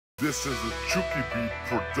This is a Chucky Beat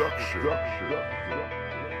production.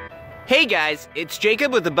 Hey guys, it's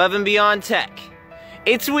Jacob with Above and Beyond Tech.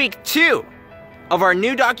 It's week 2 of our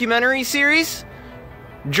new documentary series,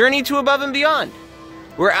 Journey to Above and Beyond,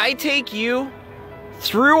 where I take you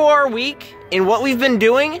through our week in what we've been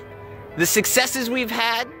doing, the successes we've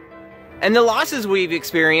had, and the losses we've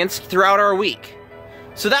experienced throughout our week.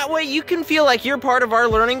 So that way you can feel like you're part of our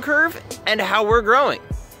learning curve and how we're growing.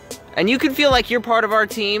 And you can feel like you're part of our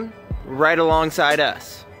team right alongside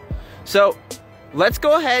us. So let's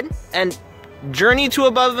go ahead and journey to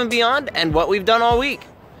Above and Beyond and what we've done all week.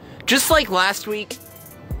 Just like last week,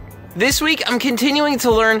 this week I'm continuing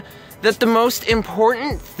to learn that the most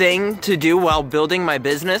important thing to do while building my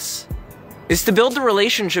business is to build the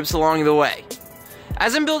relationships along the way.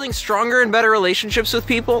 As I'm building stronger and better relationships with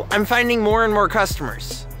people, I'm finding more and more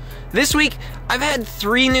customers. This week, I've had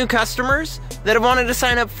 3 new customers that have wanted to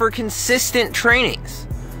sign up for consistent trainings.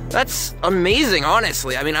 That's amazing,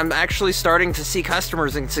 honestly. I mean, I'm actually starting to see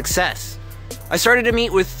customers and success. I started to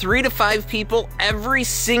meet with 3 to 5 people every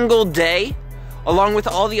single day, along with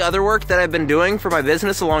all the other work that I've been doing for my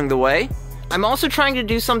business along the way. I'm also trying to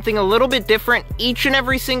do something a little bit different each and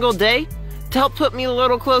every single day to help put me a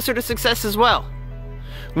little closer to success as well.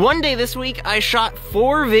 One day this week, I shot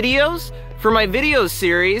 4 videos for my video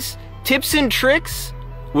series, Tips and Tricks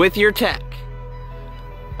with Your Tech.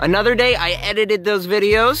 Another day, I edited those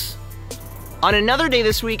videos. On another day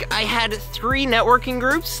this week, I had 3 networking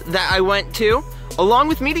groups that I went to, along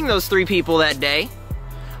with meeting those 3 people that day.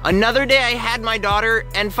 Another day, I had my daughter,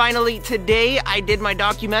 and finally, today, I did my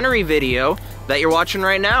documentary video that you're watching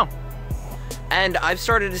right now. And I've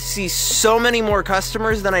started to see so many more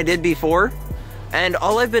customers than I did before. And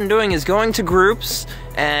all I've been doing is going to groups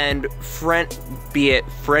and be it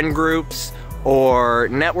friend groups or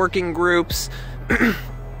networking groups,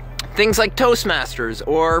 things like Toastmasters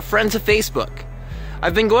or Friends of Facebook.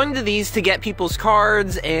 I've been going to these to get people's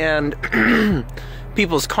cards and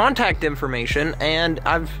people's contact information, and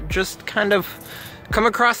I've just kind of come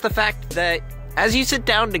across the fact that as you sit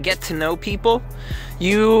down to get to know people,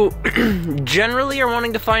 you generally are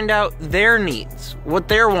wanting to find out their needs, what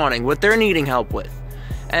they're wanting, what they're needing help with.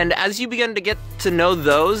 And as you begin to get to know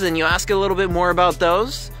those and you ask a little bit more about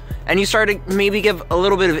those, and you start to maybe give a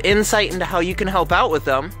little bit of insight into how you can help out with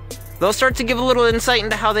them, they'll start to give a little insight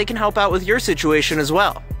into how they can help out with your situation as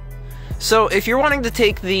well. So if you're wanting to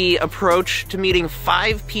take the approach to meeting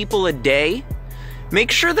 5 people a day, make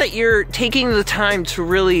sure that you're taking the time to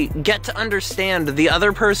really get to understand the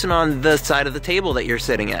other person on the side of the table that you're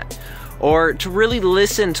sitting at, or to really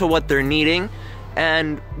listen to what they're needing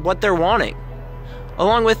and what they're wanting.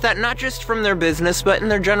 Along with that, not just from their business, but in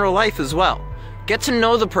their general life as well. Get to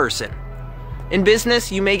know the person. In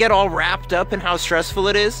business, you may get all wrapped up in how stressful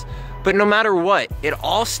it is, but no matter what, it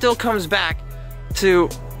all still comes back to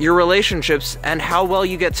your relationships and how well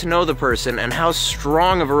you get to know the person and how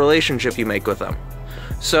strong of a relationship you make with them.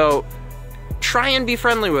 So try and be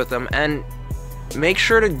friendly with them, and make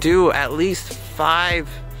sure to do at least 3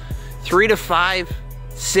 to 5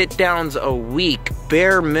 sit-downs a week,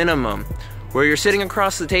 bare minimum, where you're sitting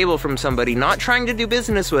across the table from somebody, not trying to do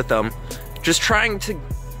business with them, just trying to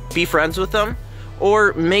be friends with them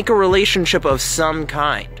or make a relationship of some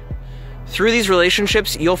kind. Through these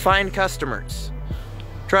relationships, you'll find customers.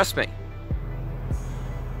 Trust me.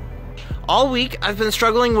 All week, I've been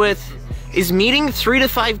struggling with is meeting 3 to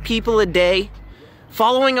 5 people a day,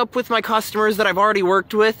 following up with my customers that I've already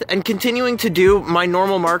worked with, and continuing to do my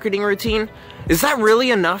normal marketing routine. Is that really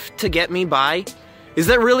enough to get me by? Is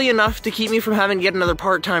that really enough to keep me from having to get another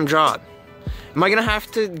part-time job? Am I gonna have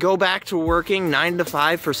to go back to working 9 to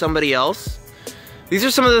 5 for somebody else? These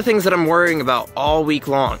are some of the things that I'm worrying about all week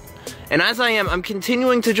long. And as I'm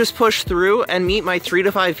continuing to just push through and meet my 3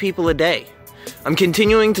 to 5 people a day. I'm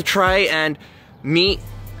continuing to try and meet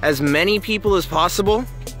as many people as possible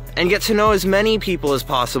and get to know as many people as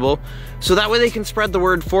possible, so that way they can spread the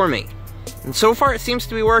word for me. And so far it seems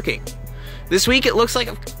to be working. This week it looks like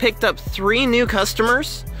I've picked up 3 new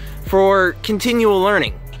customers for continual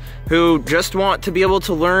learning, who just want to be able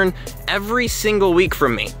to learn every single week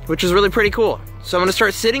from me, which is really pretty cool. So I'm gonna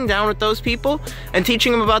start sitting down with those people and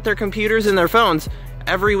teaching them about their computers and their phones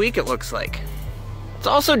every week, it looks like. It's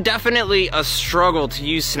also definitely a struggle to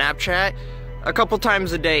use Snapchat a couple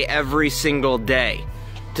times a day, every single day.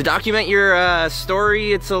 To document your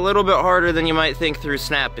story, it's a little bit harder than you might think through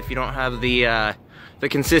Snap if you don't have the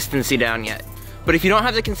consistency down yet. But if you don't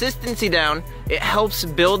have the consistency down, it helps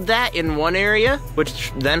build that in one area,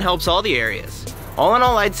 which then helps all the areas. All in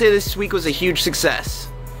all, I'd say this week was a huge success.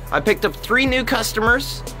 I picked up 3 new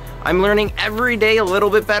customers, I'm learning every day a little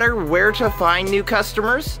bit better where to find new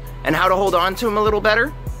customers and how to hold on to them a little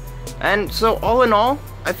better. And so all in all,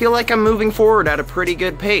 I feel like I'm moving forward at a pretty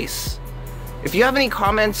good pace. If you have any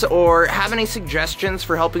comments or have any suggestions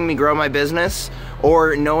for helping me grow my business,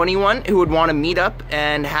 or know anyone who would want to meet up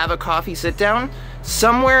and have a coffee sit down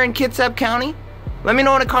somewhere in Kitsap County, let me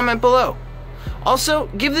know in a comment below. Also,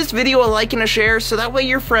 give this video a like and a share so that way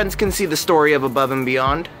your friends can see the story of Above and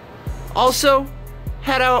Beyond. Also,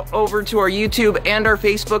 head out over to our YouTube and our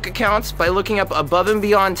Facebook accounts by looking up Above and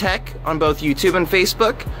Beyond Tech on both YouTube and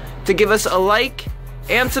Facebook to give us a like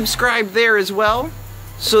and subscribe there as well.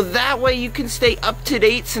 So that way you can stay up to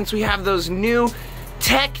date since we have those new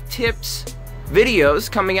tech tips videos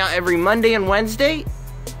coming out every Monday and Wednesday,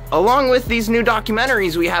 along with these new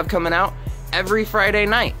documentaries we have coming out every Friday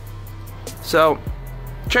night. So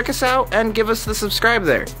check us out and give us the subscribe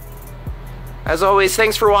there. As always,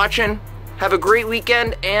 thanks for watching. Have a great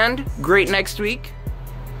weekend and great next week.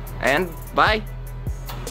 And bye.